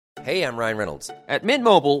Hey, I'm Ryan Reynolds. At Mint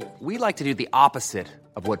Mobile, we like to do the opposite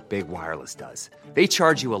of what Big Wireless does. They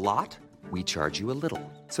charge you a lot, we charge you a little.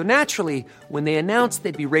 So naturally, when they announced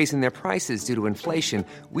they'd be raising their prices due to inflation,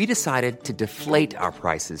 we decided to deflate our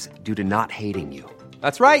prices due to not hating you.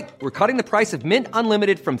 That's right. We're cutting the price of Mint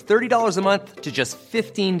Unlimited from $30 a month to just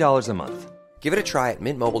 $15 a month. Give it a try at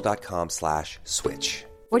mintmobile.com/switch.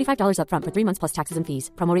 $45 up front for 3 months plus taxes and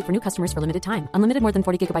fees. Promo rate for new customers for limited time. Unlimited more than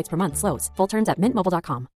 40 gigabytes per month. Slows full terms at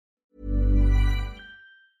mintmobile.com.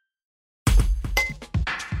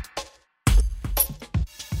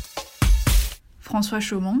 François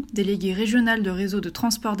Chaumont, délégué régional de réseau de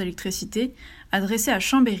transport d'électricité, a dressé à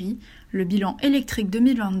Chambéry le bilan électrique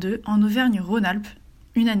 2022 en Auvergne-Rhône-Alpes,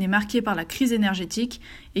 une année marquée par la crise énergétique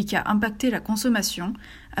et qui a impacté la consommation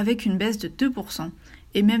avec une baisse de 2%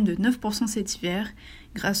 et même de 9% cet hiver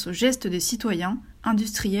grâce aux gestes des citoyens,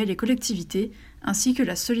 industriels et collectivités ainsi que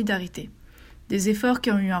la solidarité. Des efforts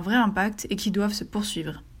qui ont eu un vrai impact et qui doivent se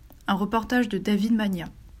poursuivre. Un reportage de David Magna.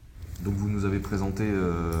 Donc vous nous avez présenté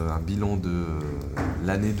un bilan de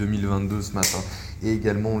l'année 2022 ce matin et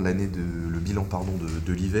également le bilan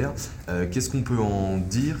de l'hiver. Qu'est-ce qu'on peut en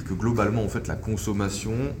dire que globalement en fait la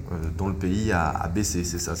consommation dans le pays a baissé,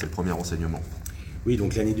 c'est ça, c'est le premier renseignement. Oui,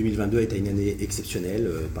 donc l'année 2022 a été une année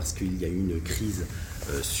exceptionnelle parce qu'il y a eu une crise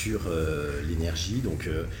sur l'énergie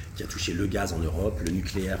qui a touché le gaz en Europe, le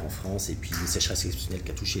nucléaire en France et puis une sécheresse exceptionnelle qui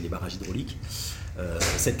a touché les barrages hydrauliques.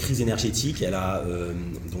 Cette crise énergétique, elle a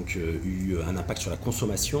eu un impact sur la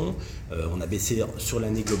consommation. On a baissé sur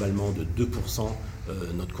l'année globalement de 2%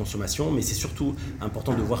 notre consommation, mais c'est surtout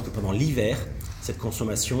important de voir que pendant l'hiver, cette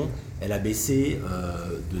consommation, elle a baissé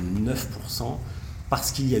de 9%.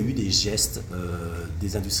 Parce qu'il y a eu des gestes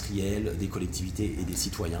des industriels, des collectivités et des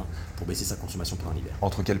citoyens pour baisser sa consommation pendant l'hiver.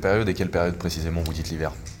 Entre quelle période et quelle période précisément vous dites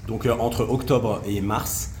l'hiver ? Donc entre octobre et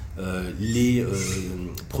mars, les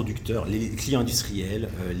producteurs, les clients industriels,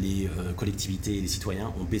 les collectivités et les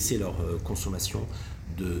citoyens ont baissé leur consommation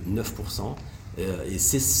de 9%. Et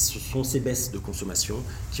ce sont ces baisses de consommation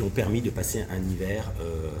qui ont permis de passer un hiver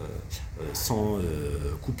sans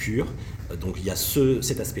coupure. Donc il y a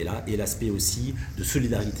cet aspect-là et l'aspect aussi de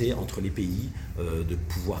solidarité entre les pays, de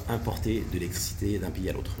pouvoir importer de l'électricité d'un pays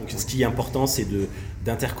à l'autre. Donc ce qui est important, c'est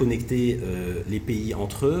d'interconnecter les pays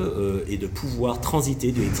entre eux et de pouvoir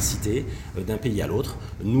transiter de l'électricité d'un pays à l'autre.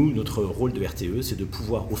 Nous, notre rôle de RTE, c'est de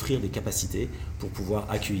pouvoir offrir des capacités pour pouvoir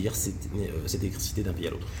accueillir cette électricité d'un pays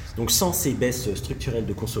à l'autre. Donc sans ces baisses structurelles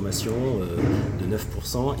de consommation de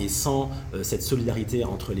 9% et sans cette solidarité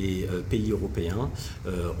entre les pays européens,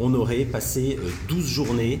 on aurait passé 12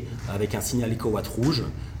 journées avec un signal éco-watt rouge,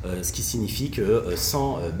 ce qui signifie que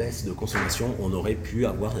sans baisse de consommation, on aurait pu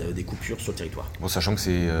avoir des coupures sur le territoire. Bon, sachant que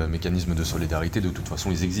ces mécanismes de solidarité, de toute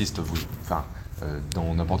façon, ils existent.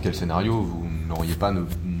 Dans n'importe quel scénario, vous n'auriez pas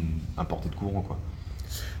importé de courant, quoi.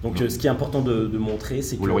 Donc ce qui est important de montrer,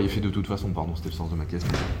 c'est que... Vous l'auriez fait de toute façon, pardon, c'était le sens de ma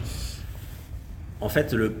question. En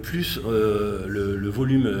fait, le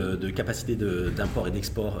volume de capacité d'import et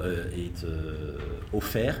d'export est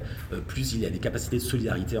offert, plus il y a des capacités de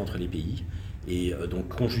solidarité entre les pays. Et donc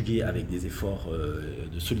conjugué avec des efforts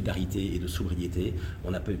de solidarité et de sobriété,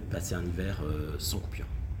 on a pu passer un hiver sans coupure.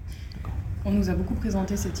 On nous a beaucoup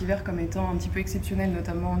présenté cet hiver comme étant un petit peu exceptionnel,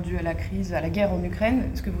 notamment dû à la crise, à la guerre en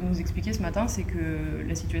Ukraine. Ce que vous nous expliquez ce matin, c'est que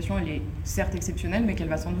la situation elle est certes exceptionnelle, mais qu'elle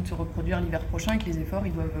va sans doute se reproduire l'hiver prochain et que les efforts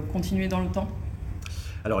ils doivent continuer dans le temps.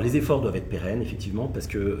 Alors les efforts doivent être pérennes, effectivement, parce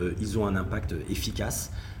qu'ils ont un impact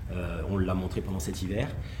efficace. On l'a montré pendant cet hiver.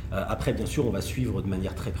 Après, bien sûr, on va suivre de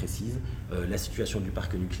manière très précise la situation du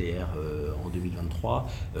parc nucléaire en 2023,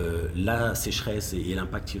 la sécheresse et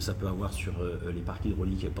l'impact que ça peut avoir sur les parcs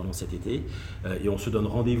hydrauliques pendant cet été. Et on se donne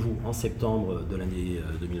rendez-vous en septembre de l'année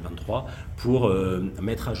 2023 pour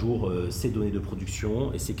mettre à jour ces données de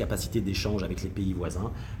production et ces capacités d'échange avec les pays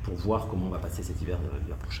voisins pour voir comment on va passer cet hiver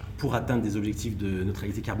prochain. Pour atteindre des objectifs de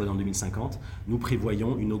neutralité carbone en 2050, nous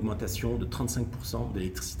prévoyons une augmentation de 35% de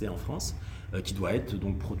l'électricité en France, qui doit être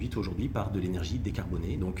donc produite aujourd'hui par de l'énergie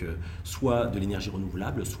décarbonée, donc soit de l'énergie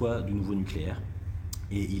renouvelable, soit du nouveau nucléaire.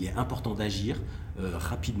 Et il est important d'agir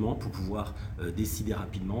rapidement pour pouvoir décider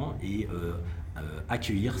rapidement et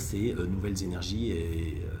accueillir ces nouvelles énergies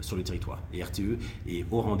sur le territoire. Et RTE est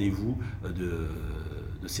au rendez-vous de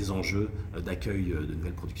ces enjeux d'accueil de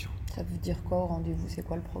nouvelles productions. Ça veut dire quoi au rendez-vous ? C'est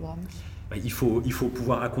quoi le programme ? Il faut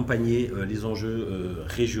pouvoir accompagner les enjeux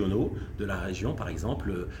régionaux de la région, par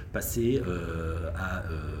exemple, passer à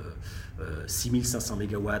 6500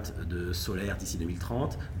 MW de solaire d'ici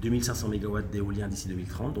 2030, 2500 MW d'éolien d'ici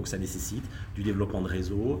 2030, donc ça nécessite du développement de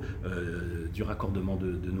réseaux, du raccordement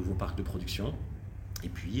de nouveaux parcs de production. et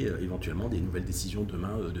puis éventuellement des nouvelles décisions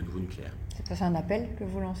demain de nouveau nucléaire. C'est un appel que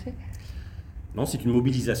vous lancez ? Non, c'est une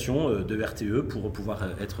mobilisation de RTE pour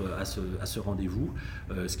pouvoir être à ce rendez-vous.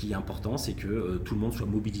 Ce qui est important, c'est que tout le monde soit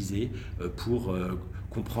mobilisé pour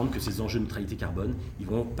comprendre que ces enjeux de neutralité carbone, ils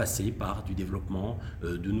vont passer par du développement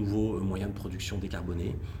de nouveaux moyens de production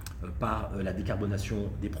décarbonés, par la décarbonation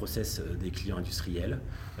des process des clients industriels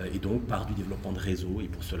et donc par du développement de réseaux. Et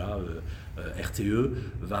pour cela, RTE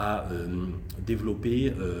va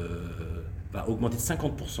va augmenter de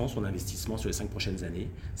 50% son investissement sur les 5 prochaines années.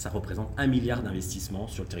 Ça représente 1 milliard d'investissements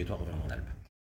sur le territoire auvergnat-Rhône-Alpes.